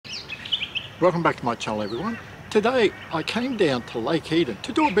Welcome back to my channel, everyone. Today I came down to Lake Eden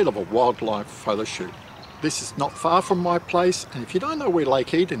to do a bit of a wildlife photo shoot. This is not far from my place, and if you don't know where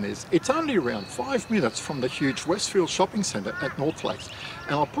Lake Eden is, it's only around 5 minutes from the huge Westfield shopping centre at North Lakes.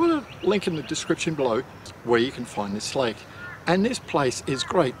 And I'll put a link in the description below where you can find this lake. And this place is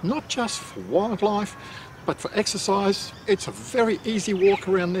great, not just for wildlife, but for exercise. It's a very easy walk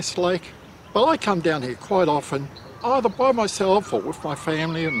around this lake. But I come down here quite often, either by myself or with my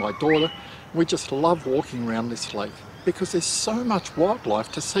family and my daughter. We just love walking around this lake because there's so much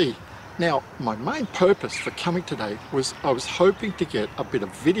wildlife to see. Now, my main purpose for coming today was I was hoping to get a bit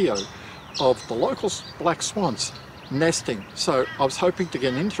of video of the local black swans nesting. So I was hoping to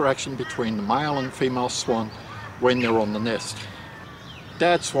get an interaction between the male and female swan when they're on the nest.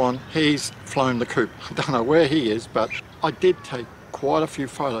 Dad swan, he's flown the coop. I don't know where he is, but I did take quite a few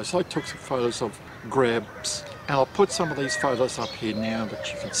photos. I took some photos of grebes, and I'll put some of these photos up here now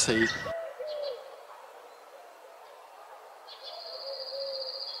that you can see.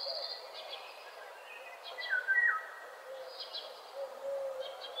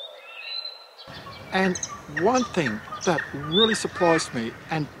 And one thing that really surprised me,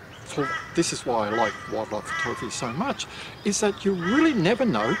 and this is why I like wildlife photography so much, is that you really never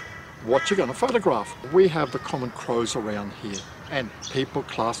know what you're going to photograph. We have the common crows around here, and people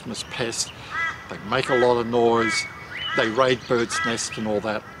class them as pests. They make a lot of noise, they raid birds' nests and all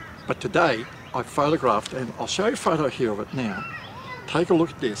that. But today I photographed, and I'll show you a photo here of it now. Take a look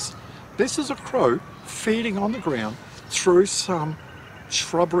at this. This is a crow feeding on the ground through some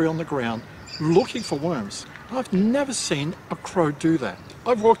shrubbery on the ground, looking for worms. I've never seen a crow do that.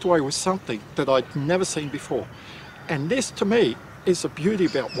 I've walked away with something that I'd never seen before. And this, to me, is the beauty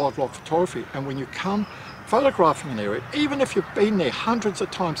about wildlife photography. And when you come photographing an area, even if you've been there hundreds of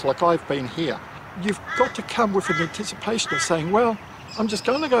times like I've been here, you've got to come with an anticipation of saying, well, I'm just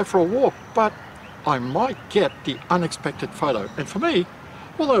going to go for a walk, but I might get the unexpected photo. And for me,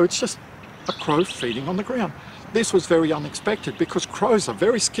 although it's just a crow feeding on the ground, this was very unexpected because crows are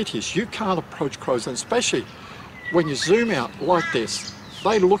very skittish. You can't approach crows, and especially when you zoom out like this,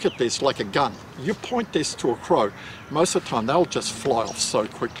 they look at this like a gun. You point this to a crow, most of the time they'll just fly off so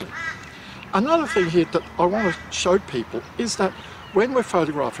quickly. Another thing here that I want to show people is that when we're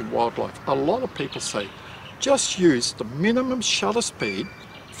photographing wildlife, a lot of people say, just use the minimum shutter speed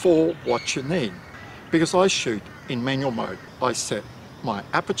for what you need. Because I shoot in manual mode. I set my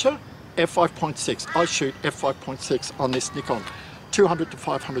aperture f5.6. I shoot f5.6 on this Nikon 200 to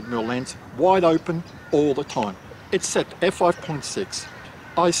 500mm lens, wide open all the time. It's set f5.6.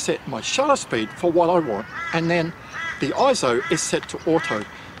 I set my shutter speed for what I want, and then the ISO is set to auto.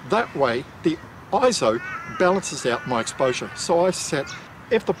 That way the ISO balances out my exposure. So I set,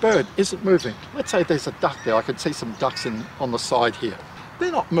 if the bird isn't moving, let's say there's a duck there, I can see some ducks on the side here. They're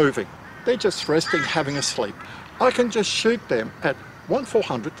not moving, they're just resting, having a sleep. I can just shoot them at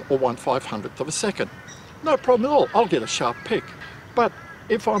 1/400th or 1/500th of a second. No problem at all, I'll get a sharp pic. But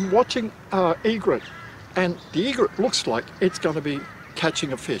if I'm watching egret, and the egret looks like it's going to be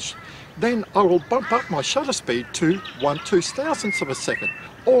catching a fish, then I will bump up my shutter speed to 1/2000th of a second.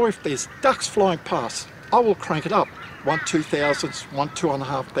 Or if there's ducks flying past, I will crank it up 1/2000th,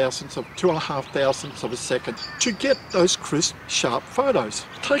 2.5 of a second to get those crisp, sharp photos.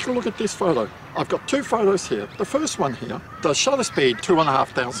 Take a look at this photo. I've got two photos here. The first one here, the shutter speed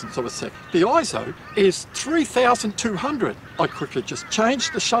 2.5 of a second. The ISO is 3200. I quickly just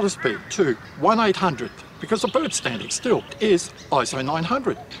changed the shutter speed to 1/800th because the bird's standing still. It is ISO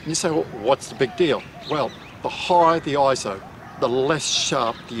 900. And you say, well, what's the big deal? Well, the higher the ISO, the less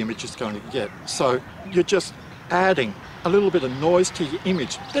sharp the image is going to get. So you're just adding a little bit of noise to your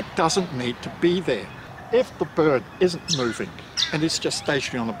image that doesn't need to be there. If the bird isn't moving and it's just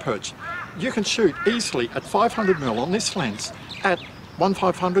stationary on a perch, you can shoot easily at 500mm on this lens at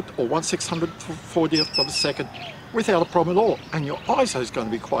 1/500th or 1/640th of a second without a problem at all, and your ISO is going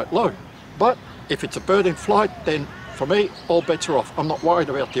to be quite low. But if it's a bird in flight, then for me, all bets are off. I'm not worried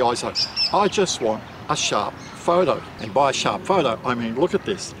about the ISO. I just want a sharp photo. And by a sharp photo, I mean, look at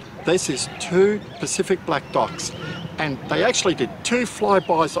this. This is two Pacific black ducks, and they actually did two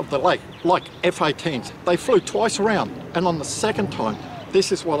flybys of the lake, like F-18s. They flew twice around, and on the second time,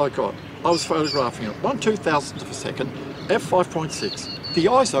 this is what I got. I was photographing at 1/2000th of a second, f5.6. The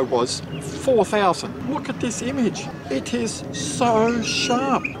ISO was 4000. Look at this image. It is so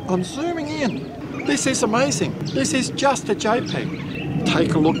sharp. I'm zooming in. This is amazing. This is just a JPEG.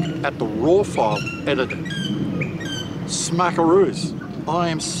 Take a look at the raw file editor. Smackaroos. I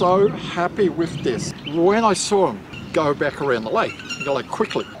am so happy with this. When I saw them go back around the lake, like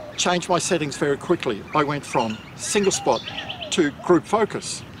quickly, changed my settings very quickly. I went from single spot to group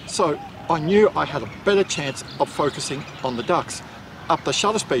focus. So I knew I had a better chance of focusing on the ducks. Up the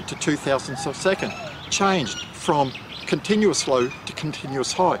shutter speed to 2,000ths of a second, changed from continuous low to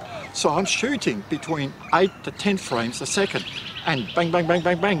continuous high. So I'm shooting between 8 to 10 frames a second, and bang, bang, bang,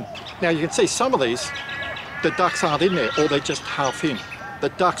 bang, bang. Now you can see some of these, the ducks aren't in there, or they're just half in. The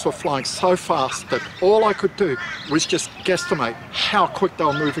ducks were flying so fast that all I could do was just guesstimate how quick they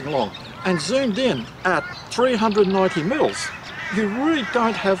were moving along. And zoomed in at 390 mils, you really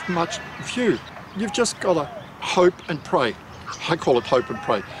don't have much view. You've just got to hope and pray. I call it hope and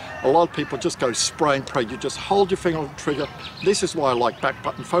pray. A lot of people just go spray and pray. You just hold your finger on the trigger. This is why I like back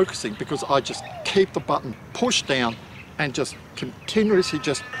button focusing, because I just keep the button pushed down and just continuously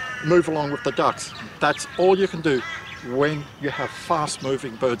just move along with the ducks. That's all you can do when you have fast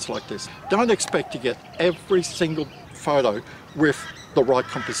moving birds like this. Don't expect to get every single photo with the right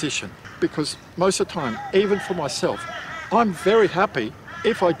composition, because most of the time, even for myself, I'm very happy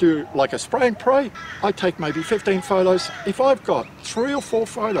if I do like a spray and pray. I take maybe 15 photos. If I've got 3 or 4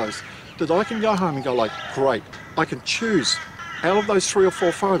 photos that I can go home and go like, great, I can choose out of those 3 or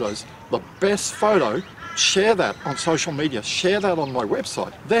 4 photos the best photo, share that on social media, share that on my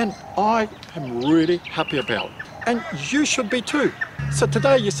website, then I am really happy about it. And you should be too. So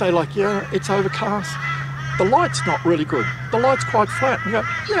today you say like, yeah, it's overcast. The light's not really good. The light's quite flat. And you go,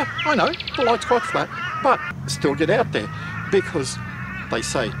 yeah, I know, the light's quite flat, but still get out there, because they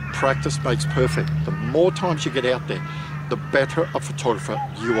say practice makes perfect. The more times you get out there, the better a photographer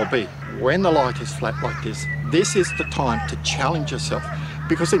you will be. When the light is flat like this is the time to challenge yourself,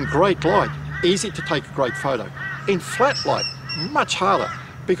 because in great light, easy to take a great photo. In flat light, much harder,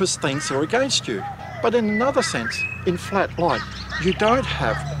 because things are against you. But in another sense, in flat light, you don't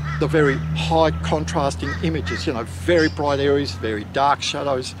have the very high contrasting images, you know, very bright areas, very dark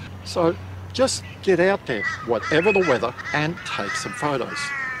shadows. So just get out there, whatever the weather, and take some photos.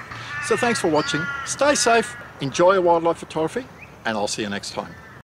 So thanks for watching. Stay safe, enjoy your wildlife photography, and I'll see you next time.